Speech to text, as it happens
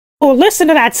Oh, listen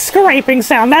to that scraping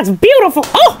sound. That's beautiful.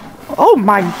 Oh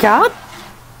my God.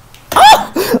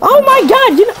 Oh my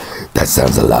God. You know, that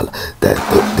sounds a lot.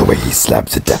 The way he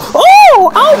slaps it down.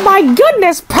 Oh my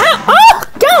goodness, pal. Oh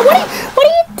God, what are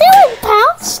you doing,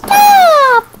 pal?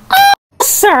 Stop. Oh,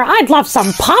 sir, I'd love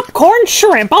some popcorn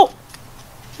shrimp. Oh,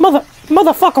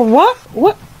 motherfucker, what?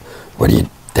 What? What do you?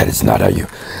 That is not how you.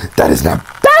 That is not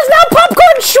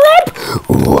popcorn shrimp.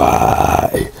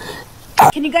 Why?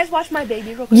 Can you guys watch my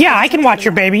baby real quick? Yeah, I can watch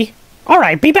your baby. All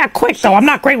right, be back quick though. I'm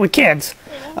not great with kids.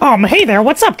 Hey there,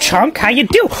 what's up, chunk? How you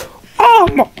do?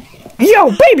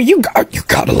 Yo, baby, you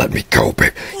gotta let me go,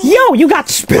 baby. Yo, you got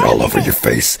spit all over your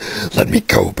face. Let me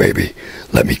go, baby.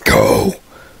 Let me go.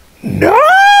 No!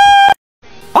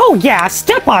 Oh yeah,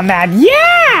 step on that.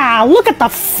 Yeah, look at the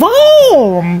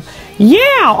foam.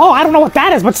 Yeah. Oh, I don't know what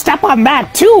that is, but step on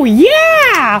that too.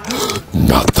 Yeah.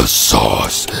 Not the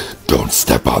sauce. Don't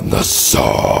step on the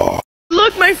sauce.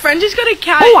 Look, my friend just got a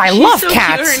cat. Oh, I She's love so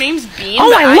cats. Cute. Her name's Bean.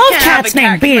 Oh, I love can't cats have a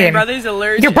named cat 'cause Bean. My brother's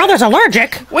allergic. Your brother's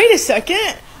allergic? Wait a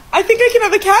second. I think I can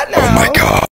have a cat now. Oh my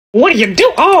God. What do you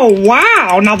do? Oh,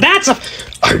 wow. Now that's a...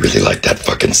 I really like that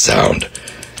fucking sound.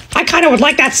 I kind of would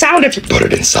like that sound if you put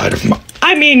it inside of my...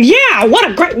 I mean, yeah, what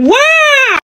a great...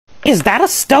 Wow! Is that a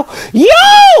stove? Yo!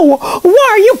 Why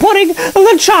are you putting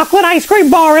the chocolate ice cream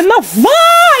bar in the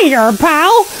fire,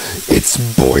 pal? It's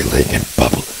boiling and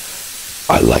bubble.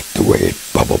 I like the way it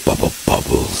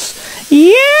bubbles.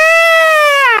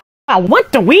 Yeah!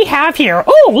 What do we have here?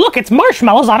 Oh, look, it's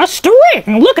marshmallows on a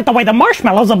string. Look at the way the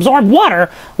marshmallows absorb water.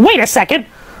 Wait a second.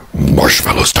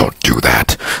 Marshmallows don't do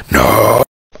that. No.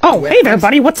 Oh, hey there,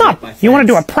 buddy. What's up? You want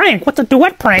to do a prank? What's a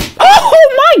duet prank?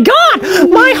 Oh, my God!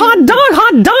 My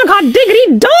hot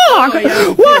diggity dog!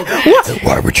 What?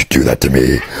 Why would you do that to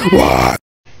me? Why?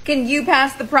 Can you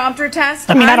pass the prompter test?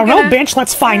 I mean, I don't know, bitch.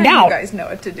 Let's find out. You guys know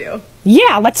what to do.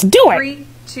 Yeah, let's do it. 3,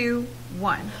 2,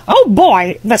 1. Oh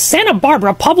boy, the Santa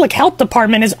Barbara Public Health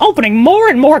Department is opening more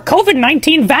and more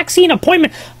COVID-19 vaccine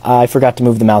appointment. I forgot to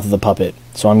move the mouth of the puppet,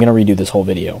 so I'm gonna redo this whole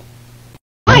video.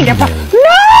 No!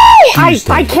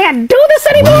 I can't do this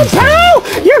anymore, pal!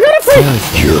 You're gonna free-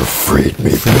 You freed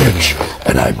me, bitch,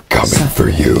 and I'm coming for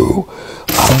you.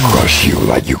 I'll crush you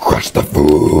like you crushed the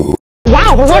food.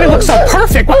 Wow, the running looks so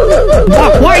perfect.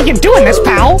 Why are you doing this,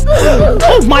 pal?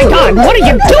 Oh my God, what are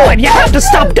you doing? You have to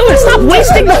stop doing it. Stop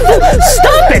wasting the food.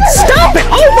 Stop it. Stop it.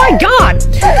 Oh my God.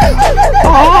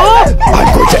 Oh.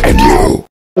 I'm going to end you.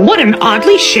 What an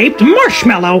oddly shaped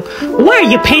marshmallow. Why are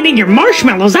you painting your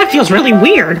marshmallows? That feels really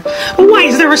weird. Why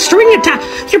is there a string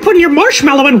attached? You're putting your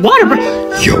marshmallow in water.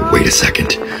 Yo, wait a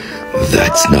second.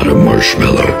 That's not a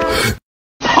marshmallow.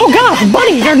 Oh God,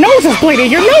 buddy, your nose is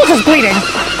bleeding. Your nose is bleeding.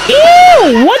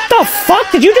 Ew, what the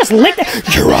fuck? Did you just lick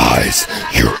that? Your eyes.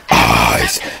 Your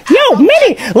eyes. Yo,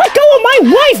 Minnie, let go of my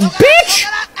wife, bitch!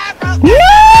 No!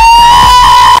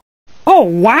 Oh,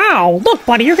 wow. Look,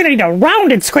 buddy, you're gonna need a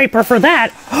rounded scraper for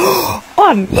that.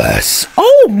 Unless...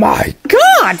 Oh, my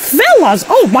God, fellas!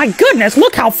 Oh, my goodness,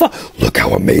 look how Look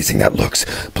how amazing that looks.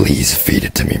 Please feed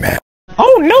it to me, man.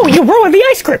 Oh, no, you ruined the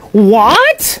ice cream.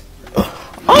 What?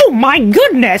 Oh, my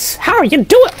goodness. How are you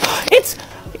doing?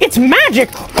 It's magic.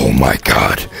 Oh, my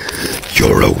God.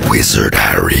 You're a wizard,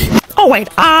 Harry. Oh, wait,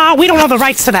 we don't have the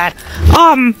rights to that.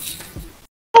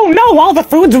 Oh no, all the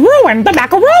food's ruined! The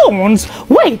macaroons!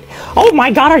 Wait! Oh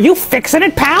my God, are you fixing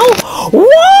it, pal?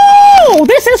 Whoa!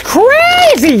 This is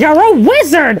crazy! You're a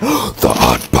wizard! The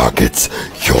Hot Pockets!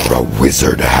 You're a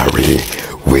wizard, Harry!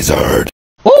 Wizard!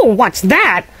 Oh, what's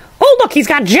that? Oh, look, he's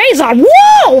got J's on!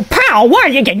 Whoa! Pal, why are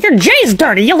you getting your J's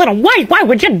dirty, you little white? Why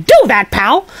would you do that,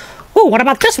 pal? Oh, what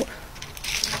about this one?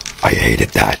 I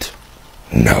hated that.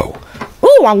 No.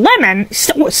 Ooh, a lemon!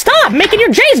 Stop making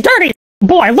your J's dirty!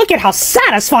 Boy, look at how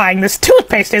satisfying this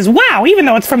toothpaste is. Wow, even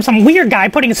though it's from some weird guy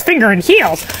putting his finger in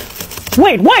heels.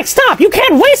 Wait, stop! You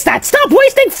can't waste that! Stop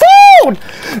wasting food!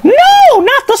 No,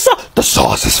 not the sauce! The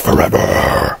sauce is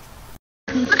forever!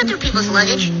 Look at two people's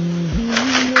luggage.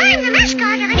 I'm the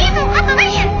mascot of an evil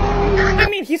operation! I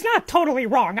mean, he's not totally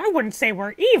wrong. I wouldn't say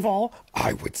we're evil.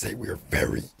 I would say we're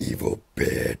very evil,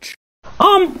 bitch.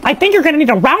 I think you're gonna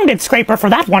need a rounded scraper for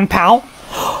that one, pal.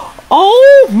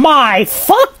 Oh my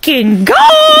fucking God,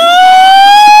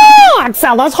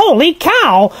 fellas, holy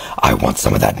cow. I want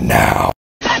some of that now.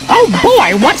 Oh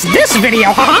boy, what's this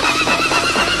video, huh?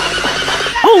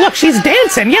 Oh look, she's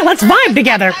dancing. Yeah, let's vibe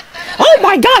together. Oh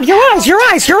my God, your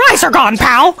eyes are gone,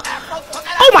 pal.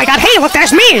 Oh my God, hey, look,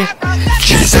 there's me.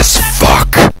 Jesus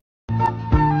fuck.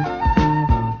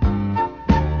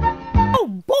 Oh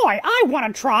boy, I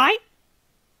wanna try.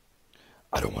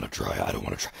 I don't want to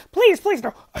try. Please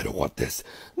no. I don't want this.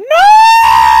 No!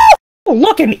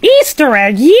 Look, an Easter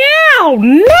egg. Yeah,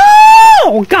 no!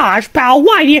 gosh, pal,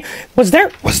 why do you... Was there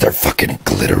fucking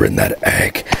glitter in that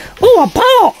egg? Ooh, a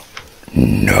ball!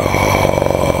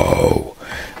 No.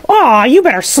 Aw, you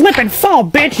better slip and fall,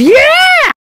 bitch.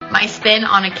 Yeah! My spin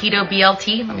on a keto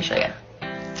BLT. Let me show you.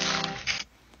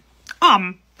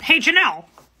 Hey, Janelle.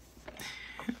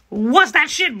 Was that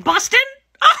shit bustin'?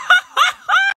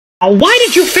 Why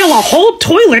did you fill a whole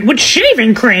toilet with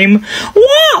shaving cream?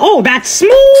 Whoa! Oh, that's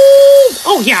smooth!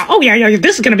 Oh, yeah,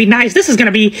 this is gonna be nice. This is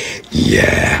gonna be...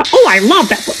 Yeah. Oh, I love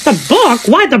that. The book?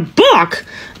 Why the book?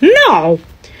 No.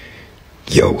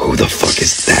 Yo, who the fuck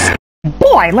is that?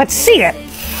 Boy, let's see it.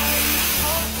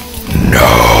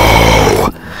 No.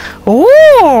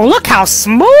 Ooh, look how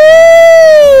smooth!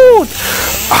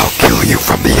 I'll kill you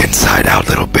from the inside out,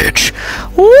 little bitch.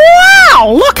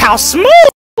 Wow, look how smooth!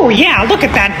 Oh yeah, look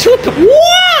at that tooth.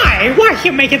 Why? Why are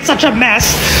you making such a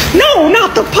mess? No,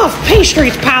 not the puff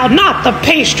pastries, pal. Not the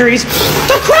pastries.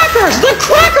 The crackers! The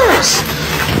crackers!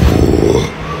 Ooh.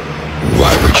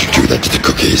 Why would you do that to the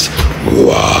cookies?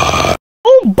 Why?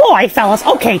 Oh boy, fellas.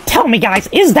 Okay, tell me, guys,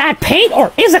 is that paint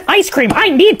or is it ice cream? I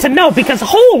need to know because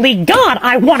holy God,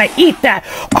 I want to eat that.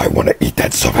 I want to eat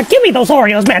that so. Give me those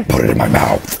Oreos, man. Put it in my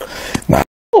mouth.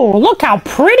 Oh, look how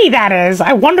pretty that is.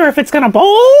 I wonder if it's gonna...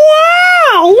 Oh,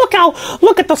 wow!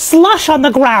 Look at the slush on the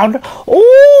ground.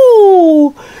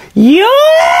 Ooh! Yo!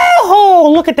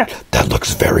 Look at that. That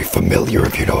looks very familiar,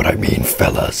 if you know what I mean,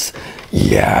 fellas.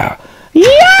 Yeah.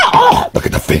 Yeah! Oh! Look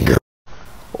at the finger.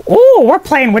 Ooh, we're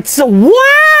playing with... Wow!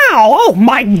 Oh,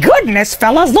 my goodness,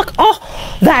 fellas. Look. Oh,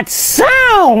 that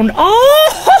sound.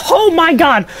 Oh my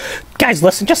God. Guys,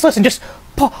 listen. Just listen. Just...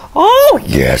 Oh!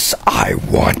 Yes, I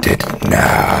want it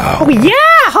now. Oh,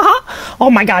 yeah! Oh,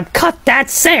 my God. Cut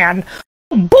that sand.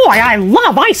 Boy, I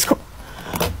love ice cream.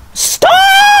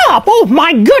 Stop! Oh,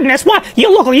 my goodness. What?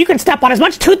 You can step on as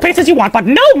much toothpaste as you want, but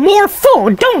no more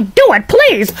food. Don't do it,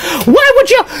 please. Why would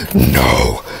you...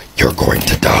 No, you're going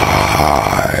to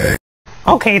die.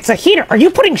 Okay, it's a heater. Are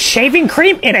you putting shaving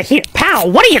cream in a heater?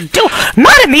 Pal, what are you doing?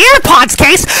 Not in the AirPods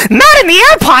case! Not in the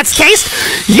AirPods case!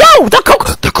 Yo, the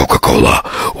Coca-Cola.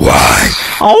 Why?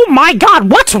 Oh my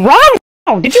God, what's wrong?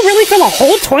 Oh, did you really fill a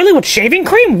whole toilet with shaving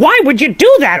cream? Why would you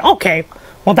do that? Okay,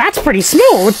 well that's pretty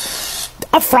smooth.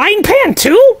 A frying pan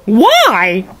too?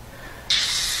 Why?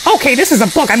 Okay, this is a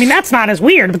book. I mean, that's not as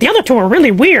weird, but the other two are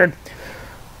really weird.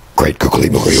 Great googly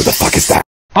moogly, what the fuck is that?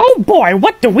 Oh boy,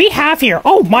 what do we have here?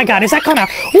 Oh my God, is that gonna...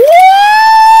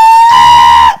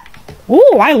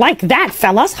 Ooh, I like that,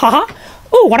 fellas. Haha.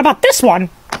 Ooh, what about this one?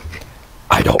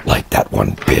 I don't like that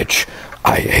one, bitch.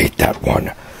 I hate that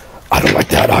one. I don't like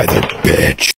that either,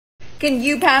 bitch. Can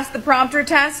you pass the prompter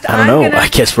test? I don't know. I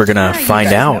guess we're gonna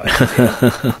find out.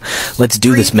 Let's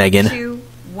do this, Megan. 3, 2,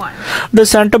 1. The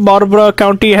Santa Barbara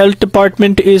County Health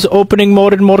Department is opening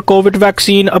more and more COVID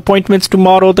vaccine appointments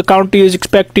tomorrow. The county is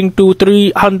expecting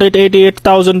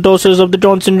 388,000 doses of the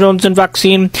Johnson & Johnson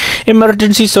vaccine.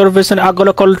 Emergency service and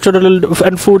agricultural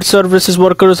and food services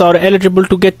workers are eligible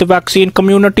to get the vaccine.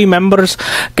 Community members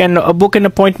can book an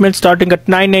appointment starting at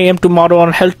 9 a.m. tomorrow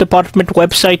on health department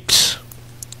websites.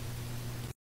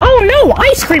 Oh no,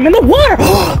 ice cream in the water!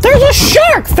 There's a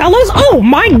shark, fellas! Oh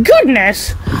my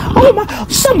goodness! Oh my,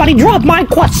 somebody dropped my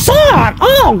croissant!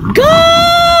 Oh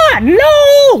God!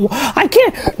 No! I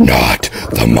can't... Not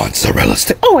the mozzarella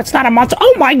stick. Oh, it's not a monster.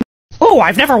 Oh my... Oh,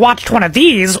 I've never watched one of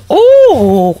these.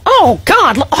 Oh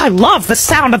God, I love the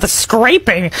sound of the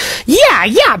scraping.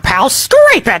 Yeah, pal,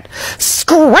 scrape it.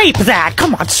 Scrape that.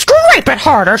 Come on, scrape it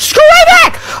harder. Scrape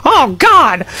it! Oh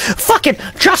God, fucking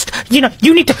just, you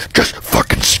need to just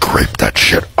fucking scrape that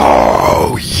shit.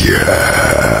 Oh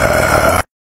yeah.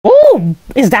 Oh,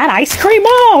 is that ice cream?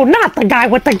 Oh, not the guy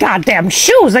with the goddamn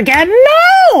shoes again.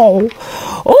 No!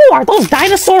 Oh, are those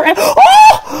dinosaur...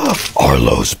 Oh!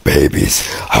 Arlo's babies.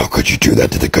 How could you do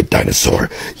that to the good dinosaur?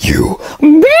 You...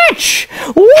 Bitch!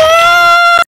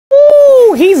 What?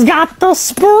 Ooh, he's got the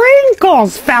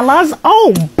sprinkles, fellas.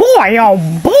 Oh, boy,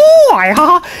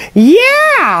 huh?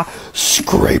 Yeah!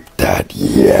 Scrape that,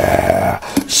 yeah.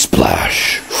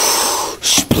 Splash.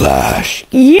 Splash.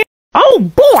 Yeah. Oh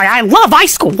boy, I love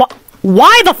ice cream.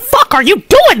 Why the fuck are you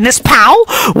doing this, pal?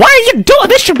 Why are you doing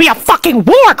this? Should be a fucking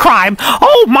war crime.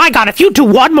 Oh my God, if you do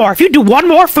one more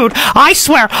food, I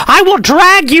swear, I will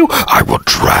drag you. I will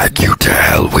drag you to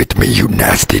hell with me, you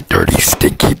nasty, dirty,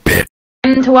 stinky bitch.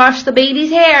 And to wash the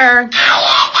baby's hair.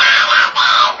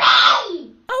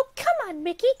 Oh, come on,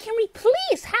 Mickey. Can we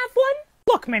please have one?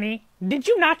 Look, Minnie, did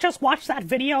you not just watch that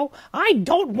video? I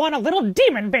don't want a little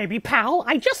demon baby, pal.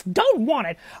 I just don't want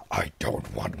it. I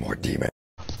don't want more demon.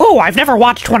 Oh, I've never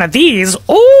watched one of these.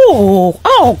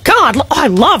 Oh God, I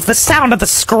love the sound of the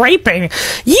scraping.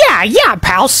 Yeah,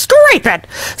 pal, scrape it.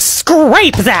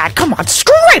 Scrape that. Come on,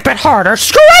 scrape it harder.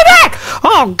 Scrape it!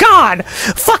 Oh God,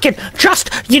 fucking just,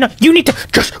 you need to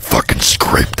just Fucking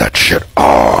scrape that shit.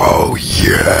 Oh,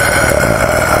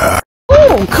 yeah.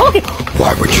 Ooh, cookie.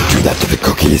 Why would you do that to the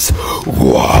cookies?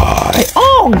 Why?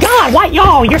 Oh God, what?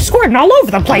 Yo, you're squirting all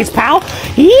over the place, pal.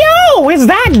 Yo, is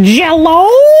that Jello?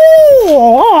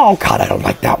 Oh God. God, I don't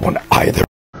like that one either.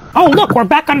 Oh, look, we're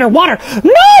back underwater.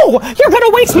 No! You're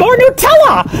gonna waste more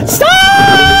Nutella!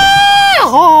 Stop!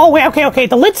 Oh, wait, okay,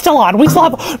 the lid's still on. We still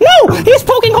have... No! He's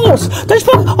poking holes! There's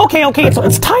Okay,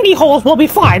 it's tiny holes. We'll be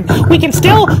fine. We can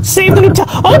still save the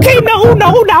Nutella. Okay, no,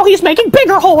 now he's making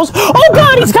bigger holes. Oh,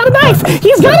 God, he's got a knife!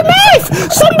 He's got a knife!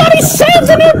 Somebody save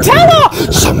the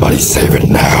Nutella! Somebody save it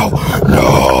now.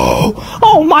 No.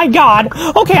 Oh, my God.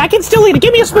 Okay, I can still eat it.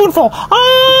 Give me a spoonful.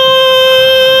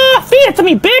 Feed it to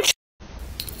me, bitch!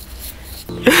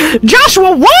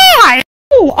 Joshua, why?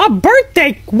 Oh, a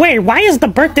birthday. Wait, why is the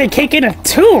birthday cake in a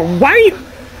tube? Why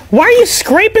are you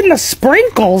scraping the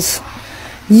sprinkles?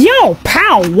 Yo,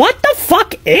 pal, what the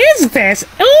fuck is this?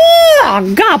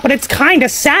 Oh, God, but it's kind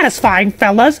of satisfying,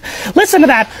 fellas. Listen to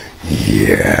that.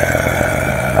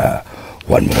 Yeah.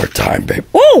 One more time, babe.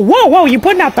 Oh, whoa, he's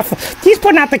putting out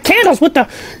the candles with the...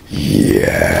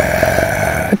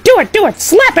 Yeah. Do it,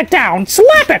 slap it down,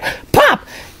 slap it, pop.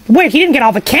 Wait, he didn't get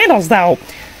all the candles, though.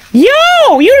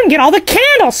 Yo, you didn't get all the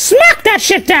candles. Smack that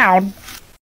shit down.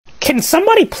 Can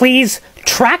somebody please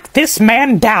track this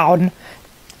man down?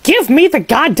 Give me the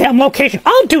goddamn location.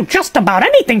 I'll do just about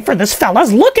anything for this,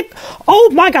 fellas. Look at... Oh,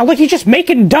 my God, look, he's just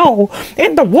making dough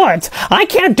in the woods. I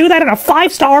can't do that in a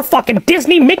 5-star fucking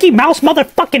Disney Mickey Mouse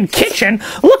motherfucking kitchen.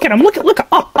 Look at him, look.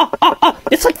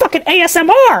 It's like fucking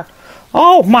ASMR.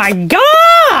 Oh my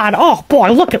God! Oh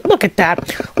boy, look at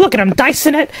that! Look at him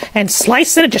dicing it and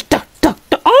slicing it. Just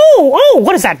Oh,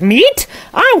 what is that, meat?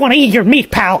 I want to eat your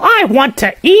meat, pal. I want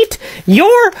to eat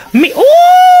your meat.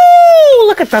 Oh,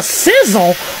 look at the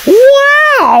sizzle!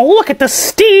 Wow, look at the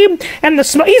steam and the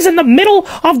smoke. He's in the middle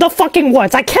of the fucking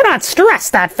woods. I cannot stress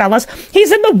that, fellas.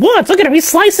 He's in the woods. Look at him. He's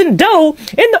slicing dough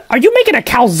in the. Are you making a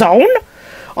calzone?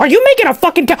 Are you making a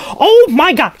fucking Oh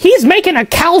my God, he's making a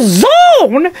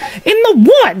calzone in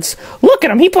the woods. Look at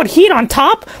him, he put heat on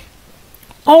top.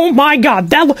 Oh my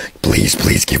God,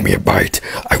 Please give me a bite.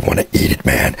 I want to eat it,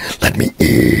 man. Let me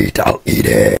eat. I'll eat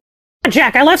it.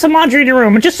 Jack, I left some laundry in your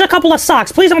room. Just a couple of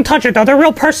socks. Please don't touch it, though. They're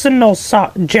real personal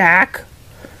Jack,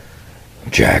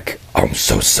 I'm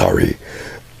so sorry.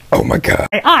 Oh my God.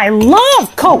 I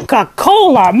love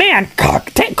Coca-Cola, man.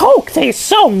 Coke tastes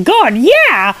so good.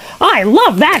 Yeah, I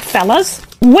love that, fellas.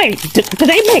 Wait, do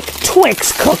they make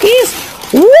Twix cookies?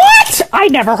 What? I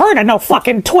never heard of no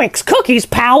fucking Twix cookies,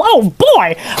 pal. Oh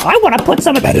boy, I want to put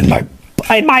some of that in my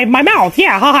mouth.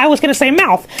 Yeah, I was gonna say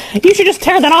mouth. You should just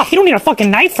tear that off. You don't need a fucking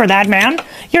knife for that, man.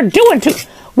 You're doing too...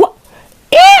 What?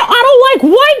 Ew, I don't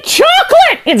like white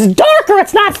chocolate! It's darker,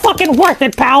 it's not fucking worth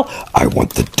it, pal. I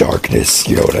want the darkness,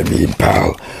 you know what I mean,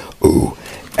 pal? Ooh,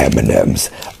 M&M's.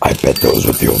 I bet those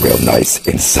would feel real nice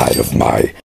inside of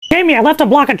my... Jamie, I left a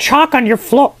block of chalk on your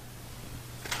floor.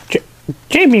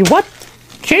 Jamie, what?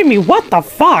 Jamie, what the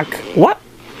fuck? What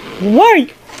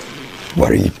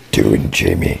are you doing,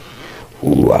 Jamie?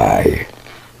 Why?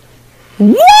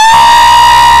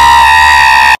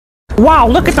 Wow,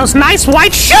 look at those nice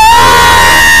white shoes!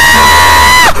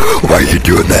 Why are you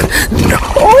doing that? No.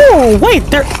 Oh, wait,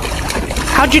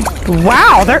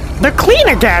 Wow, they're clean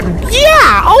again.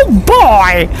 Yeah, oh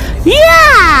boy.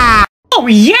 Yeah. Oh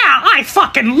yeah, I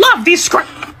fucking love these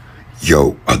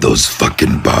Yo, are those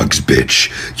fucking bugs,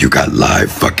 bitch? You got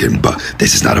live fucking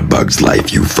This is not a bug's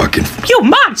life, you fucking... You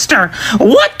monster!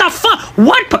 What the fuck?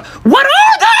 What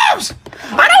are those?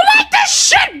 I don't like this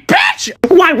shit, bitch!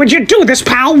 Why would you do this,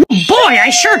 pal? Boy,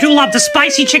 I sure do love the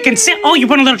spicy chicken Oh, you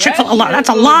put a little Chick-fil-A... That's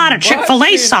a lot of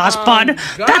Chick-fil-A sauce, bud.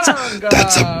 That's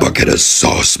a bucket of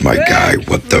sauce, my guy.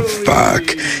 What the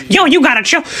fuck? Yo, you gotta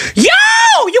chill. Yo!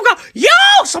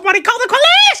 Somebody call the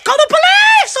police! Call the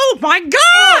police! Oh, my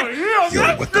God! Yo,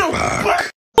 what the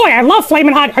fuck? Boy, I love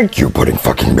Flamin' Hot... Are you putting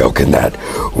fucking milk in that?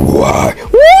 Why?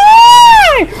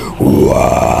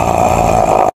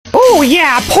 Oh,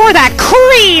 yeah, pour that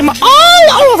cream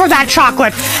all over that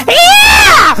chocolate.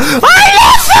 Yeah! I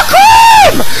love the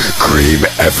cream! Cream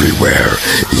everywhere.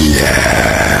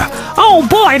 Yeah. Oh,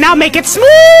 boy, now make it smooth!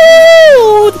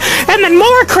 And then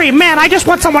more cream. Man, I just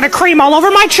want someone to cream all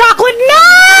over my chocolate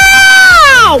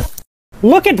now!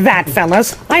 Look at that,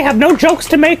 fellas. I have no jokes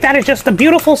to make. That is just the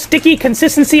beautiful, sticky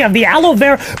consistency of the aloe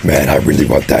vera. Man, I really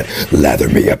want that. Lather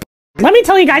me up. Let me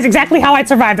tell you guys exactly how I'd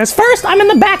survive this. First, I'm in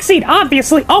the back seat,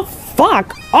 obviously. Oh,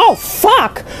 fuck. Oh,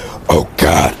 fuck. Oh,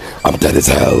 God. I'm dead as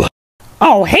hell.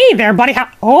 Oh, hey there, buddy.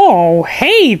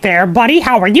 Hey there, buddy.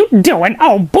 How are you doing?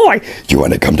 Oh, boy. You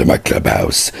want to come to my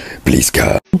clubhouse? Please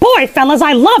come. Boy, fellas,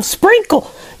 I love sprinkle.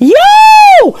 Yo!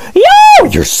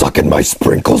 You're sucking my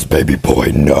sprinkles, baby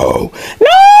boy. No.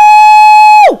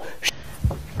 No!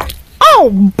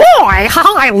 Oh, boy.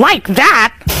 I like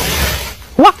that.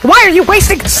 What? Why are you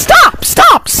wasting? Stop!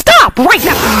 Right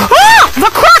now. Ah!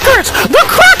 The crackers!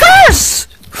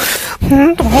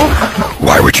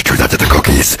 Why would you do that to the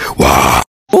cookies? Why?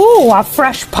 Ooh, a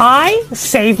fresh pie?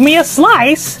 Save me a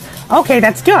slice. Okay,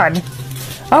 that's good.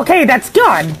 Okay, that's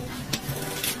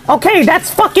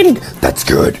fucking... That's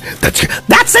good.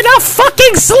 That's enough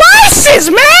fucking slices,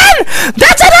 man!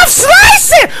 That's enough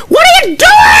slices! What are you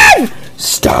doing?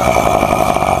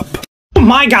 Stop. Oh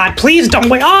my God, please don't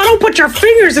wait. Oh, don't put your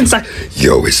fingers inside.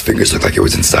 Yo, his fingers look like it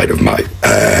was inside of my...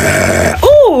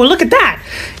 Ooh, look at that.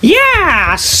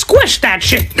 Yeah, squish that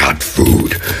shit. Not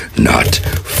food. Not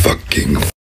fucking...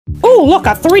 Ooh, look,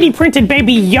 a 3D printed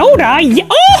baby Yoda.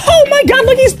 Oh my God,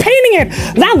 look, he's painting it.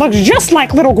 That looks just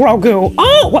like little Grogu.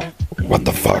 Oh, What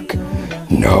the fuck?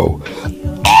 No.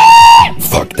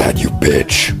 Fuck that, you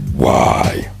bitch.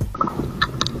 Why?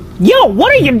 Yo,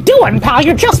 what are you doing, pal?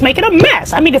 You're just making a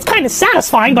mess. I mean, it's kind of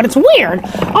satisfying, but it's weird.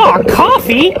 Oh,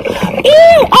 coffee.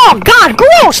 Ew. Oh, God,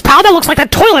 gross, pal. That looks like the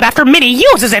toilet after Minnie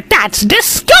uses it. That's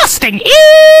disgusting.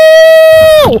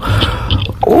 Ew.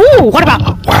 Ooh, what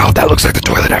about... Wow, that looks like the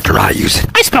toilet after I use it.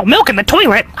 I smell milk in the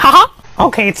toilet. Haha.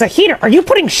 Okay, it's a heater. Are you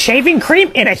putting shaving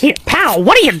cream in a heater? Pal,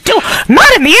 what are you doing? Not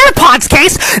in the AirPods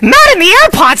case!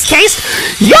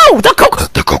 Yo, the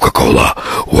Coca-Cola.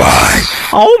 Why?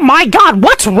 Oh my God,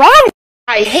 what's wrong?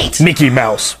 I hate Mickey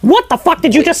Mouse. What the fuck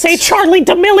did you just say, Charlie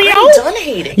D'Amelio? I'm done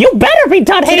hating. You better be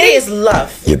done hating. Today is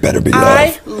love. You better be love.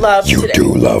 I love you today.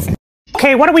 do love me.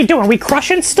 Okay, what are we doing? Are we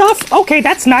crushing stuff? Okay,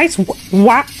 that's nice.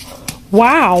 Wow.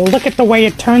 Wow, look at the way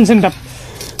it turns into...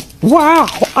 Wow,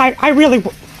 I really...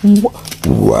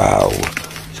 Wow.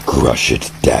 Crush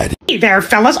it, daddy. Hey there,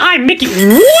 fellas, I'm Mickey.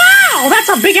 Wow, that's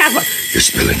a big ass... You're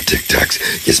spilling Tic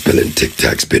Tacs. You're spilling Tic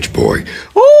Tacs, bitch boy.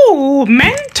 Ooh,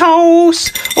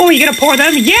 Mentos. Oh, you gonna pour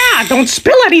them? Yeah, don't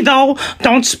spill any, though.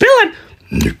 Don't spill it.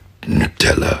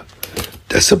 Nutella.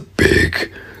 That's a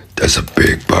big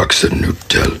box of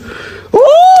Nutella.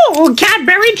 Ooh,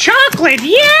 Cadbury chocolate,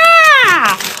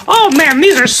 yeah! Oh man,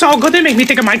 these are so good. They make me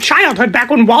think of my childhood back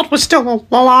when Walt was still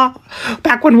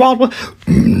back when Walt was...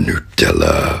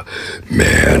 Nutella.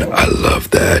 Man, I love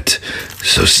that.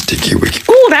 So sticky wicky.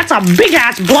 Ooh, that's a big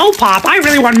ass blow pop. I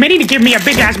really want Minnie to give me a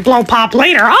big ass blow pop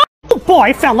later. Oh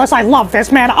boy, fellas, I love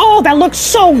this, man. Oh, that looks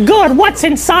so good. What's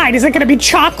inside? Is it gonna be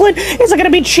chocolate? Is it gonna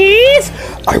be cheese?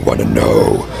 I wanna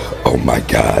know. Oh my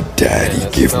God, Daddy,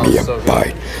 give me a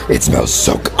bite. It smells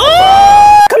so good.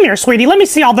 Oh! Come here, sweetie. Let me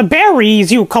see all the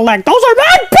berries you collect. Those are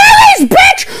not berries,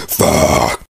 bitch!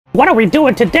 Fuck. What are we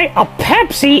doing today? A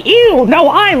Pepsi? Ew, no,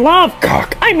 I love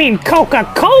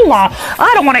Coca-Cola.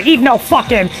 I don't want to eat no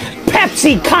fucking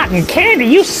Pepsi cotton candy,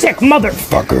 you sick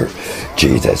motherfucker.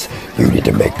 Jesus, you need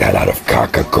to make that out of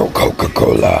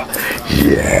Coca-Cola.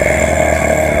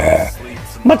 Yeah.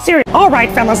 But seriously, alright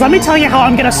fellas, let me tell you how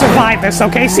I'm gonna survive this,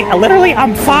 okay? See, literally,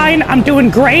 I'm fine, I'm doing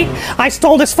great. I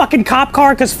stole this fucking cop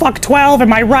car because fuck 12,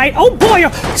 am I right? Oh boy,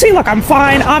 see, look, I'm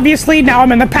fine, obviously, now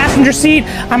I'm in the passenger seat.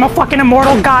 I'm a fucking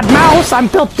immortal god mouse, I'm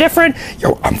built different.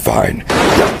 Yo, I'm fine.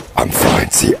 Yo, I'm fine,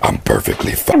 see, I'm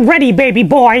perfectly fine. I'm ready, baby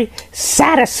boy.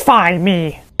 Satisfy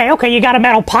me. Okay, you got a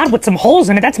metal pot with some holes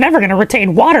in it. That's never gonna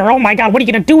retain water. Oh my God, what are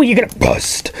you gonna do? You're gonna...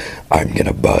 Bust. I'm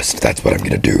gonna bust. That's what I'm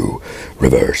gonna do.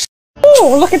 Reverse.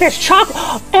 Oh, look at this chocolate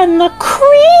and the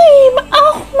cream.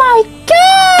 Oh my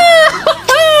God!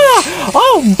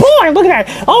 Oh boy, look at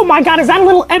that. Oh my God, is that a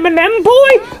little M&M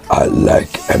boy? I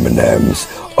like M&Ms.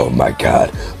 Oh my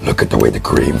God, look at the way the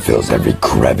cream fills every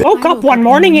crevice. Woke up one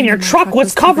morning and your truck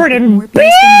was covered in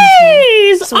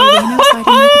bees!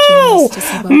 Oh,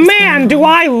 man, do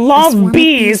I love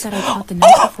bees. Oh,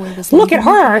 look at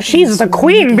her. She's the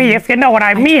queen bee, if you know what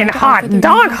I mean. Hot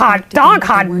dog,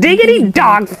 diggity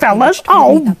dog, fellas.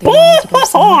 Oh, boy!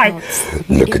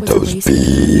 Look at those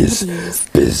bees.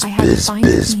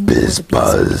 Biz,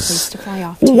 buzz.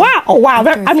 Wow, wow,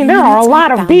 there are a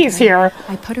lot of bees here.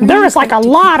 There is like a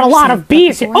lot of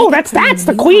bees here. Oh, that's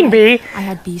the queen bee.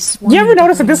 You ever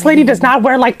notice that this lady does not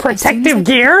wear like protective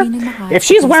gear? If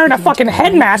she's wearing a fucking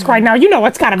head mask right now. You know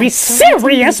it's gotta be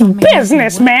serious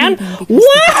business, man.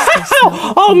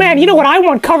 Wow! Oh man, you know what I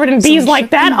want covered in bees like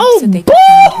that?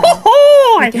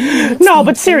 Oh boy! No,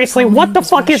 but seriously, what the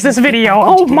fuck is this video?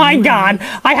 Oh my god.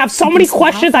 I have so many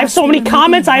questions, I have so many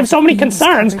comments, I have so many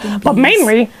concerns. But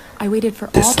mainly,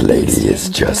 This lady is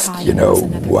just, you know,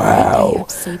 wow.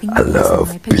 I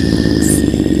love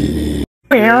bees.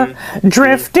 we're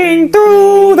drifting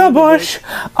through the bush.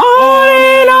 On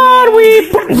and on we...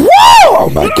 Whoa! Oh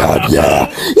my god, yeah.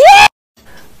 Yeah!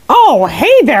 Oh,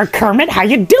 hey there, Kermit. How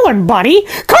you doing, buddy?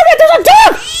 Kermit, there's a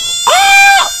dog!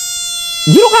 Ah!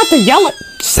 You don't have to yell it.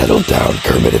 Settle down,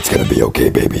 Kermit. It's gonna be okay,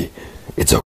 baby.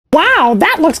 It's okay. Wow,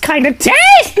 that looks kind of tasty.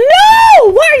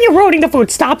 No! Why are you ruining the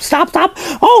food? Stop, stop, stop.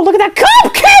 Oh, look at that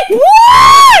cupcake.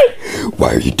 Why?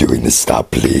 Why are you doing this?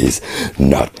 Stop, please.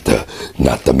 Not the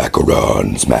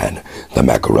macarons, man. The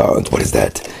macarons. What is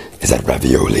that? Is that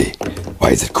ravioli? Why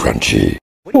is it crunchy?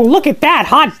 Oh, look at that.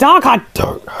 Hot dog,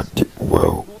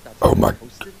 Whoa. Oh my.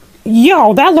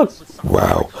 Yo, that looks...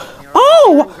 Wow.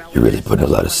 Oh! You're really putting a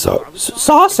lot of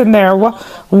Sauce in there.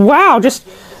 Wow, just...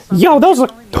 Yo, those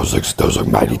look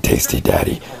mighty tasty,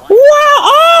 Daddy. wow!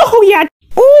 Oh yeah!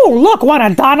 Ooh, look, one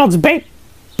of Donald's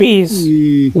babies.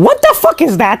 What the fuck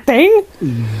is that thing?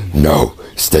 No,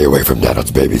 stay away from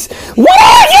Donald's babies. What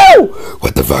are you?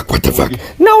 What the fuck? What the fuck?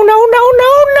 No!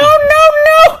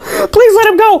 Please let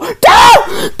him go.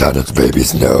 No! Donald's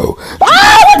babies, no.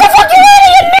 Ah! What the fuck, you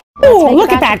idiot! Ooh,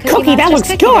 look at that cookie. That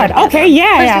looks good. Okay,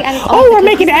 yeah. Oh, we're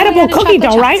making edible cookie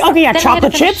dough, right? Okay, yeah,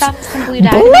 chocolate chips. Blue!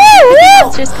 Blue!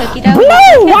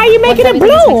 Why are you making it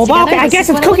blue? Well, okay, I guess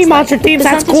it's Cookie Monster themed.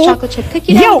 That's cool. Chocolate chip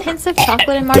cookie dough, hints of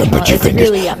chocolate and marshmallow. It's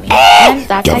really yummy. And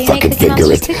that's how Don't you make fucking Cookie finger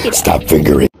Monster's it. cookie dough. Stop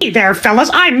fingering. Hey there, fellas.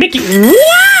 I'm Mickey.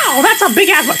 Wow! That's a big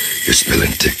ass one. You're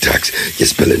spilling Tic Tacs. You're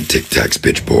spilling Tic Tacs,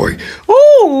 bitch boy.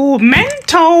 Ooh,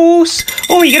 Mentos.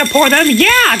 Oh, you gonna pour them?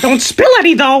 Yeah, don't spill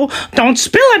any, though. Don't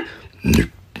spill it.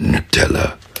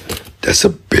 Nutella. That's a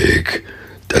big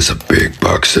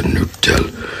box of Nutella.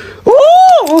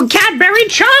 Ooh, Cadbury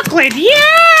chocolate,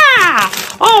 yeah!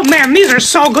 Oh man, these are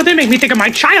so good. They make me think of my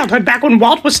childhood back when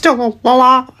Walt was still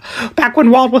back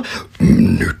when Walt was...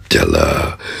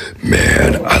 Nutella.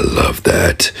 Man, I love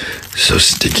that. So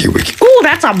sticky wicky. Ooh,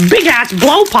 that's a big ass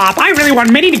blow pop. I really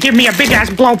want Minnie to give me a big ass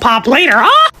blow pop later,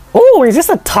 huh? Ooh, is this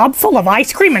a tub full of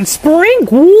ice cream and spring?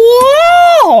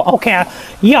 Whoa! Okay,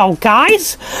 yo,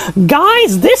 guys,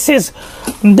 this is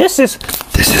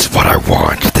what I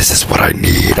want. This is what I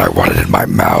need. I want it in my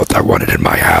mouth. I want it in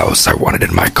my house. I want it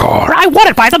in my car. I want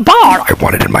it by the bar. I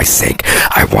want it in my sink.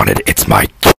 I want it. It's my...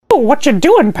 Ooh, what you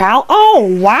doing, pal? Oh,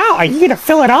 wow, are you gonna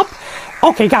fill it up?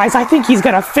 Okay, guys, I think he's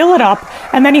gonna fill it up,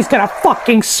 and then he's gonna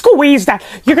fucking squeeze that.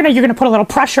 You're gonna put a little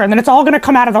pressure, and then it's all gonna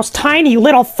come out of those tiny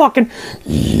little fucking...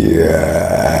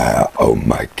 Yeah. Oh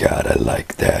my god, I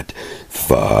like that.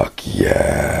 Fuck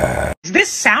yeah. Is this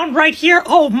sound right here?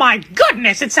 Oh my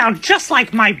goodness, it sounds just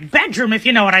like my bedroom, if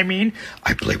you know what I mean.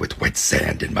 I play with wet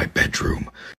sand in my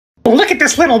bedroom. Oh, look at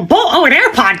this little bowl. Oh, an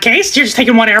AirPod case. You're just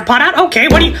taking one AirPod out? Okay,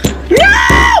 what do you... No!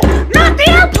 Not the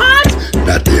AirPods!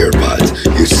 Not the AirPods.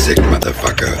 You sick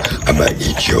motherfucker. I'm gonna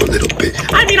eat your little bit.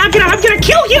 I mean, I'm gonna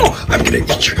kill you! I'm gonna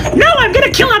eat you. No, I'm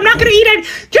gonna kill. I'm not gonna eat it.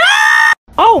 Ah!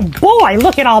 Oh boy,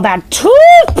 look at all that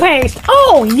toothpaste.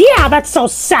 Oh yeah, that's so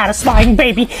satisfying,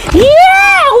 baby.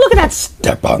 Yeah, look at that.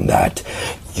 Step on that.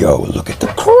 Yo, look at the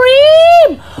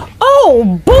Cream.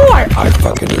 Oh boy. I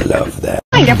fucking love that.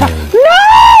 No!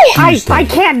 I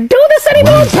can't do this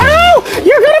anymore, pal!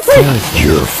 You're gonna free...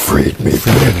 You freed me,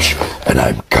 bitch. And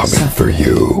I'm coming for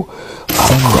you.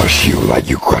 I'll crush you like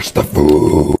you crushed the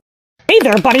food. Hey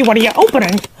there, buddy, what are you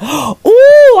opening?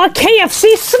 Ooh, a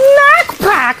KFC snack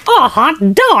pack! A hot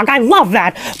dog, I love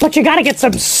that. But you gotta get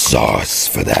some... Sauce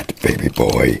for that, baby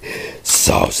boy.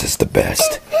 Sauce is the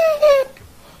best.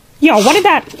 Yo, what did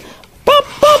that...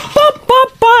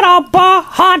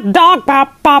 Hot dog.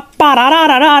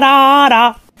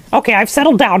 Okay, I've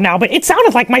settled down now, but it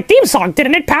sounded like my theme song,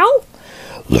 didn't it, pal?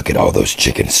 Look at all those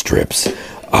chicken strips.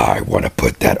 I want to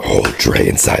put that whole tray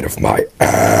inside of my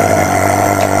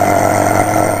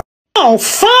ass. Oh,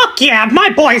 fuck yeah, my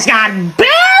boy's got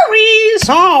berries!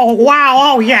 Oh,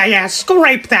 wow, oh, yeah,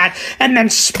 scrape that, and then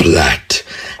splat.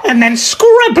 And then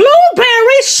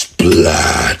blueberry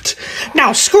splat.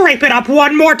 Now scrape it up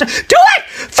one more time. Do it!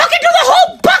 Fucking do the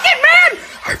whole bucket, man!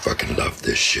 I fucking love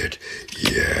this shit.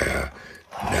 Yeah.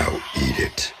 Now eat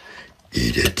it.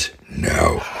 Eat it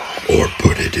now, or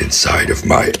put it inside of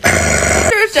my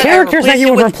ass. Characters that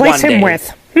you would replace him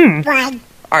with.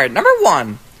 Alright, number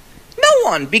one. No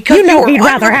one because you know you're he'd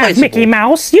rather have Mickey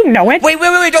Mouse. You know it. Wait,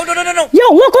 don't, no.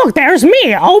 Yo, look, there's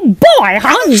me. Oh boy,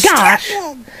 gosh.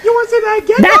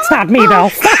 That's not me though.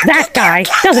 Fuck that guy.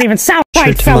 Doesn't even sound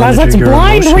right, fellas. Let's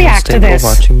blind react to this.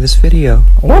 Watching this video.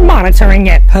 We're monitoring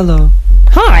it. Hello.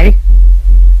 Hi.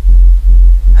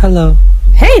 Hello.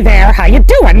 Hey there, how you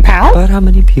doing, pal? About how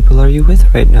many people are you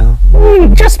with right now?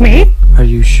 Just me. Are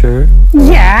you sure?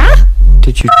 Yeah.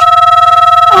 Did you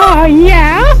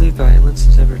yeah. do you believe violence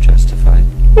is ever justified?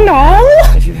 No.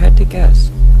 If you had to guess,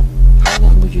 how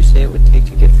long would you say it would take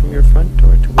to get from your front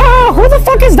door to who the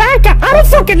fuck is that guy? I don't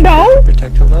fucking know.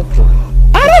 protect a loved one?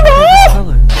 I don't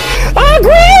know.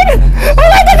 Green! I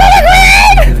like the color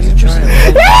green! As a child.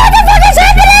 Yeah, what the fuck is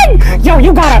happening? Yo,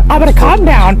 I'm gonna calm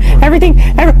down.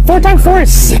 4 times 4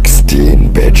 is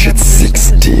 16, bitch, it's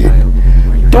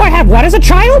 16. Do I have what as a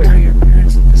child? Where are your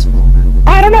parents at this moment?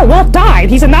 I don't know. Walt died.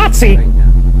 He's a Nazi.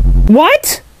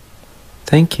 What?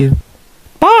 Thank you.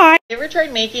 Bye. You ever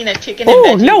tried making a chicken and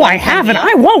Oh, veggie no, I one-pan haven't. meal?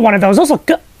 I want one of those. Those look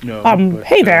good. No,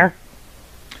 Hey there.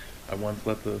 I once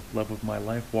let the love of my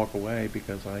life walk away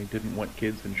because I didn't want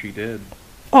kids and she did.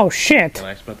 Oh, shit. And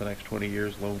I spent the next 20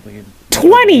 years lonely and...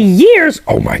 20 years?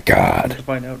 Oh my god. To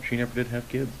find out she never did have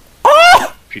kids.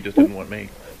 Oh! She just didn't want me.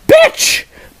 Bitch!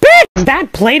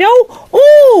 That Play-Doh?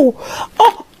 Ooh!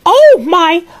 Oh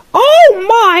my!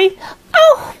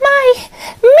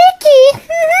 Mickey!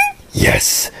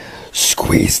 Yes.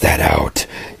 Squeeze that out.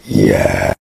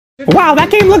 Yeah. Wow, that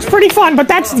game looks pretty fun, but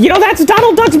that's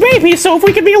Donald Duck's baby, so if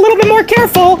we could be a little bit more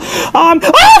careful,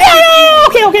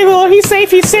 okay, well, he's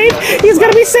safe, he's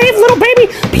gonna be safe, little baby.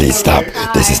 Please stop.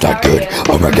 This is not good.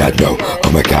 Oh my god, no.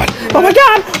 Oh my god. Oh my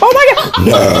god.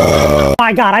 No. Oh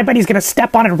my god, I bet he's gonna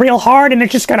step on it real hard and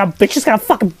it's just gonna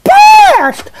fucking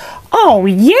burst. Oh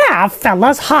yeah,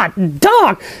 fellas, hot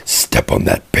dog. Step on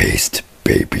that paste,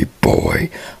 baby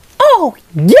boy. Oh,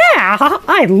 yeah!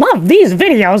 I love these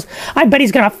videos. I bet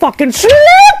he's gonna fucking slip!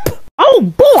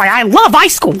 Oh boy, I love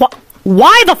ice cream.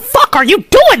 Why the fuck are you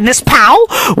doing this, pal?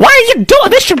 Why are you doing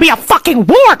this? Should be a fucking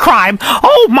war crime.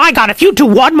 Oh my god, if you do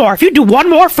one more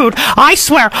food, I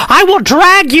swear, I will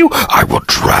drag you. I will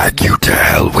drag you to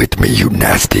hell with me, you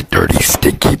nasty, dirty,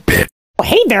 stinky bitch.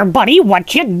 Hey there, buddy,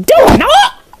 what you doing?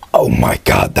 Oh my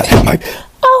god, that hit my...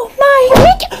 Oh my...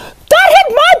 That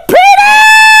hit my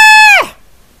penis!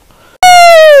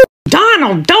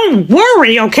 Donald, don't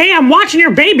worry, okay? I'm watching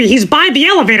your baby. He's by the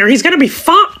elevator. He's gonna be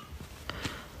fine.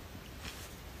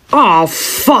 Oh,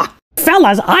 fuck.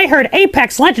 Fellas, I heard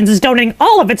Apex Legends is donating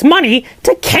all of its money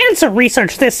to cancer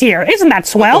research this year. Isn't that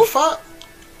swell? What the fuck?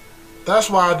 That's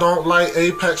why I don't like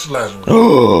Apex Legends.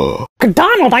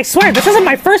 Donald, I swear, this isn't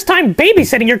my first time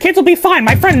babysitting. Your kids will be fine.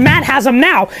 My friend Matt has them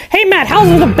now. Hey, Matt, how's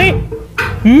the baby?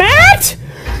 Matt?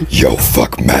 Yo,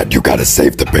 fuck, Matt, you gotta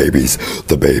save the babies.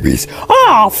 The babies.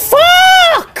 Oh,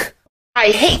 fuck! I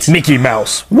hate Mickey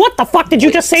Mouse. What the fuck did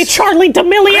you just say, Charlie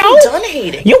D'Amelio? I'm done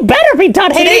hating. You better be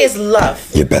done hating. Today is love.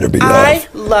 You better be love. I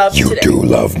love you today. do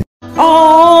love me.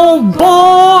 Oh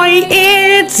boy,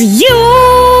 it's you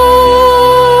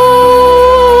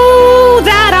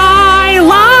that I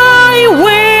lie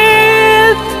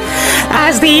with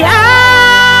as the atom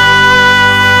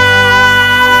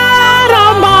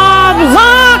of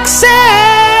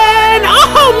Loxen.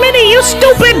 Oh, Minnie, you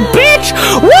stupid bitch!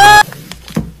 What?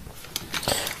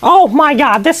 Oh my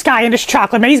god, this guy and his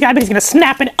chocolate, man, he's gonna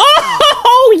snap it.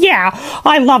 Oh yeah,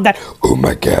 I love that. Oh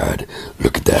my god,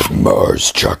 look at that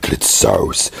Mars chocolate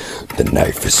sauce. The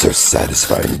knife is so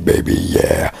satisfying, baby,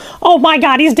 yeah. Oh my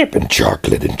god, he's dipping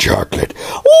chocolate in chocolate.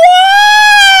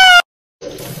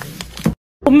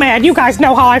 Oh man, you guys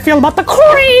know how I feel about the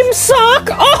cream suck.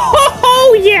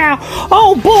 Oh yeah.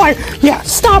 Oh boy. Yeah,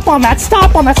 stop on that.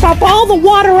 Stop all the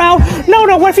water out. No,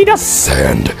 what if he does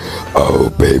sand? Oh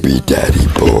baby daddy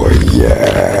boy,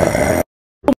 yeah.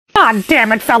 God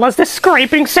damn it, fellas, this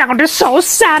scraping sound is so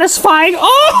satisfying.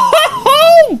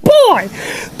 Oh boy.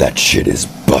 That shit is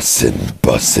bussin'.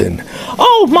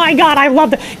 Oh my god, I love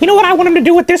that. You know what I want him to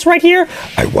do with this right here?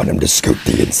 I want him to scoop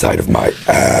the inside of my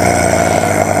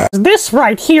ass. This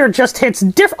right here just hits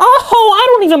different. Oh, I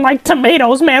don't even like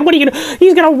tomatoes, man. What are you gonna...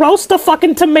 He's gonna roast the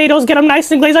fucking tomatoes, get them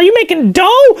nice and glazed. Are you making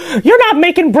dough? You're not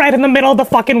making bread in the middle of the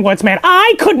fucking woods, man.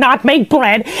 I could not make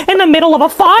bread in the middle of a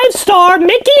 5-star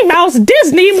Mickey Mouse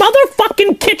Disney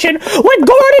motherfucking kitchen with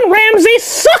Gordon Ramsay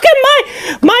sucking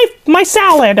my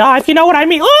salad, if you know what I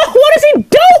mean. Oh, what is he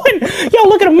doing? Yo,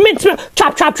 look at him.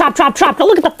 Chop.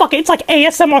 Look at the fucking... It's like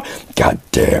ASMR. God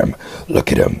damn.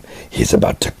 Look at him. He's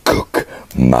about to cook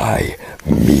my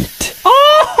meat.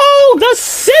 Oh, the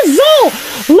sizzle!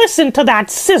 listen to that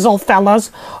sizzle,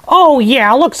 fellas. Oh,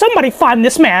 yeah, look, somebody find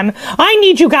this man. I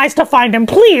need you guys to find him,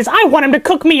 please. I want him to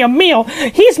cook me a meal.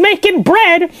 He's making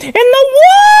bread in the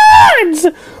woods!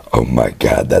 Oh my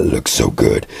god, that looks so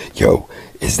good. Yo,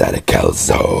 is that a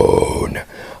calzone?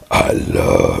 I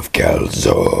love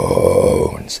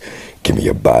calzones. Give me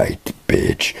a bite,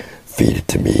 bitch. Feed it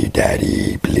to me,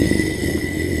 daddy,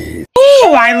 please.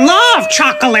 Ooh, I love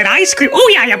chocolate ice cream. Oh,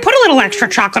 yeah, put a little extra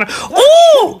chocolate.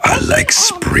 Ooh! I like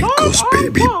sprinkles,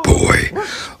 baby boy.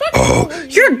 Oh,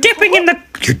 You're dipping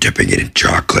it in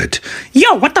chocolate.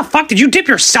 Yo, what the fuck? Did you dip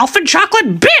yourself in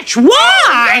chocolate? Bitch,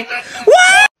 why?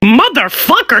 What?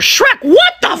 Motherfucker, Shrek,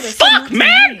 what the fuck,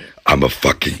 man? I'ma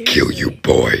fucking kill you,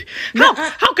 boy.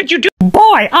 How could you do?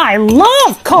 Boy, I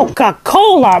love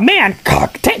Coca-Cola, man.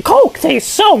 Coke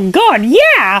tastes so good.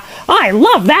 Yeah, I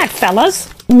love that, fellas.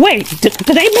 Wait,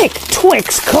 do they make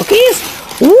Twix cookies?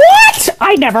 What?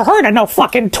 I never heard of no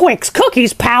fucking Twix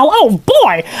cookies, pal. Oh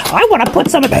boy, I want to put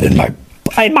some of that in my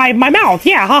mouth.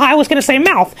 Yeah, I was gonna say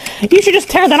mouth. You should just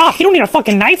tear that off. You don't need a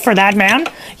fucking knife for that, man.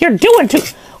 You're doing too.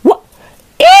 What?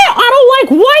 Ew, I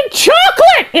don't like white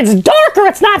chocolate! It's darker,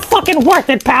 it's not fucking worth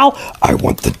it, pal. I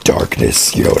want the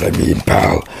darkness, you know what I mean,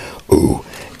 pal? Ooh,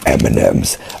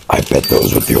 M&M's. I bet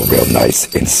those would feel real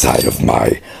nice inside of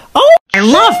my... Oh, I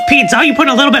love pizza. You put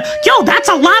a little bit... Yo, that's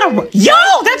a lot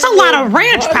of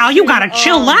ranch, pal. You gotta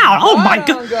chill out. Oh my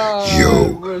god.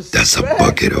 Yo, that's a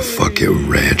bucket of fucking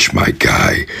ranch, my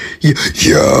guy.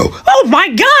 Yo. Oh my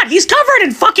god, he's covered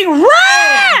in fucking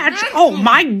ranch! Oh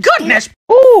my goodness.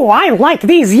 Ooh, I like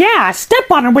these. Yeah,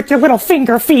 step on them with your little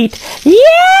finger feet.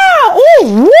 Yeah!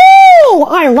 Ooh, woo!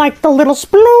 I like the little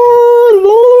sploon.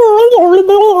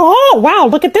 Oh, wow,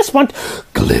 look at this one.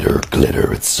 Glitter,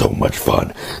 glitter, it's so much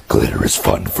fun. Glitter is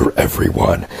fun for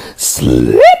everyone.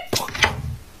 Slip!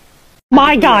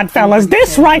 My god, fellas,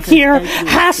 this right here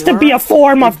has to be a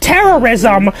form of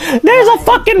terrorism. There's a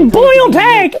fucking boiled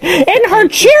egg in her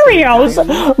Cheerios.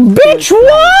 Bitch,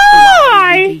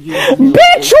 why?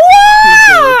 Bitch,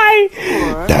 why?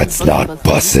 That's not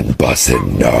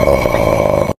bussin',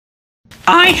 no.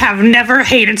 I have never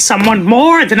hated someone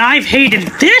more than I've hated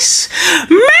this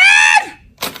man!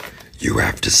 You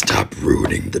have to stop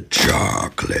ruining the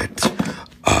chocolate.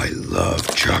 I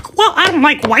love chocolate. Well, I don't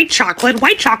like white chocolate.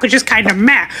 White chocolate's just kind of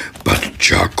meh. But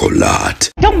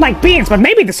chocolate. Don't like beans, but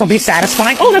maybe this will be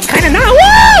satisfying. Oh, that's kind of nice.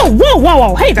 Whoa! Whoa, whoa,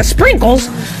 whoa. Hey, the sprinkles.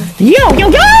 Yo!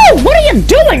 What are you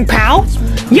doing, pal?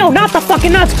 Yo, not the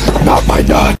fucking nuts. Not my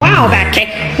nut. Wow, that cake.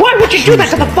 Why would you do that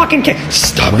to the fucking cake?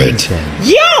 Stop it.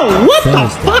 Yo, what the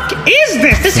fuck is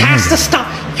this? This has to stop.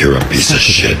 You're a piece of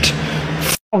shit.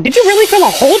 Oh, did you really fill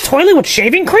a whole toilet with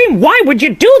shaving cream? Why would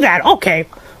you do that? Okay.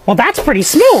 Well, that's pretty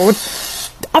smooth.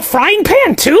 A frying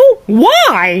pan, too?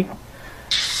 Why?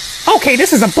 Okay,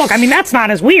 this is a book. I mean, that's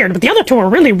not as weird, but the other two are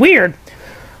really weird.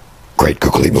 Great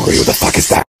googly moogly, what the fuck is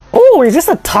that? Oh, is this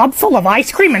a tub full of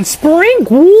ice cream and spring?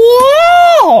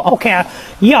 Whoa! Okay,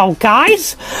 yo,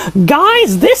 guys,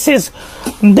 this is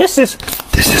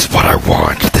what I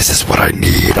want. This is what I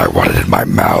need. I want it in my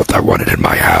mouth. I want it in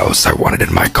my house. I want it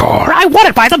in my car. I want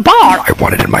it by the bar. I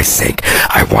want it in my sink.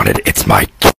 I want it. It's my...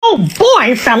 Oh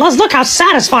boy, fellas, look how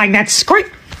satisfying that scrape.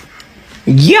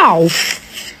 Yo,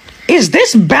 is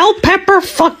this bell pepper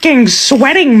fucking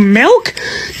sweating milk?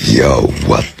 Yo,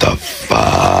 what the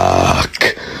fuck?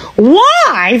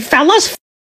 Why, fellas?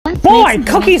 Boy,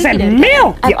 cookies and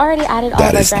milk! I've already added all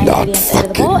of our dry ingredients into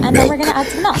the bowl, and then we're gonna add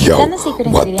some milk. Yo, Then the secret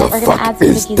what ingredient, the we're gonna fuck add some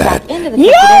is cookies that? back into the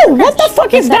Yo, cookie dough. what the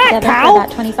fuck is that, pal?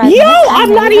 Yo,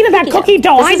 I'm not eating that cookie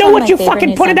dough. I know what you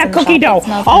fucking put in that cookie dough.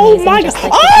 Oh my god.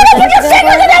 Oh, don't put your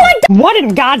fingers in it like that! What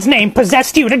in God's name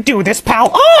possessed you to do this,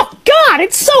 pal? Oh god,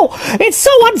 it's so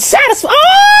unsatisfying.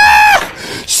 Ah!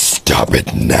 Stop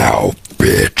it now,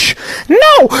 bitch.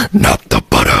 No! Not the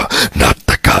butter. Not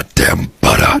the goddamn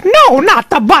butter. No, not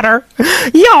the butter.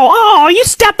 Yo, oh, you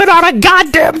stepping on a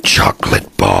goddamn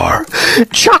chocolate bar.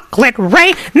 Chocolate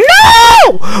Ray.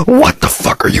 No! What the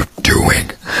fuck are you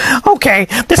doing? Okay,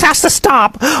 this has to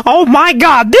stop. Oh my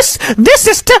god, this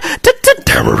is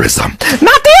terrorism.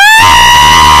 Not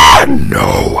the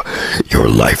No, your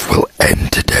life will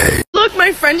end today. Look,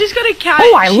 my friend just got a cat.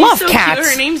 Oh, I She's love so cats.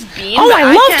 Cute. Her name's Bean. Oh, I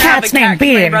love can't cats have a cat named 'cause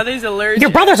Bean. My brother's allergic.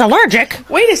 Your brother's allergic?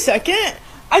 Wait a second.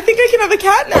 I think I can have a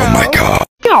cat now. Oh my god.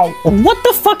 Yo, what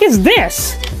the fuck is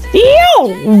this? Yo,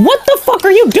 what the fuck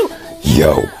are you doing?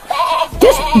 Yo.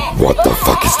 This. What the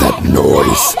fuck is that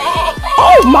noise?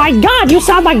 Oh my god, you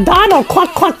sound like Donald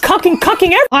cluck cluck cucking.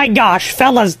 My gosh,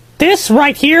 fellas, this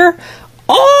right here.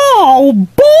 Oh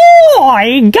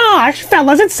boy, gosh,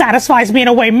 fellas, it satisfies me in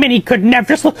a way Minnie could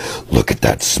never. Just look at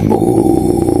that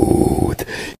smooth.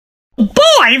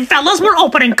 Boy, boy, fellas, we're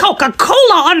opening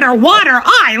Coca-Cola underwater.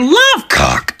 I love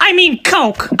Coke.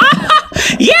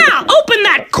 Yeah, open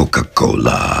that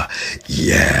Coca-Cola.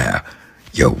 Yeah.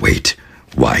 Yo, wait.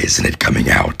 Why isn't it coming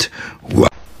out?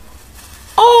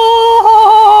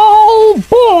 Oh,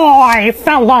 boy,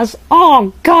 fellas.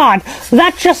 Oh, God.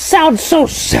 That just sounds so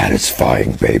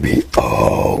satisfying, baby.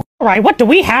 Oh. All right, what do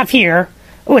we have here?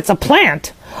 Oh, it's a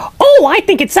plant. Oh, I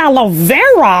think it's aloe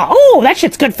vera. Oh, that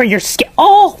shit's good for your skin.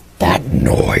 Oh, that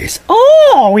noise.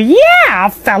 Oh, yeah,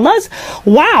 fellas.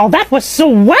 Wow, that was so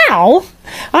wow.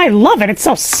 I love it. It's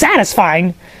so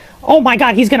satisfying. Oh, my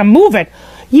God, he's going to move it.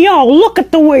 Yo, look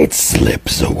at the way it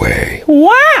slips away.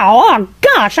 Wow. Oh,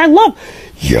 gosh, I love...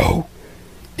 Yo,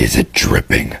 is it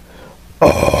dripping?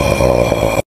 Oh.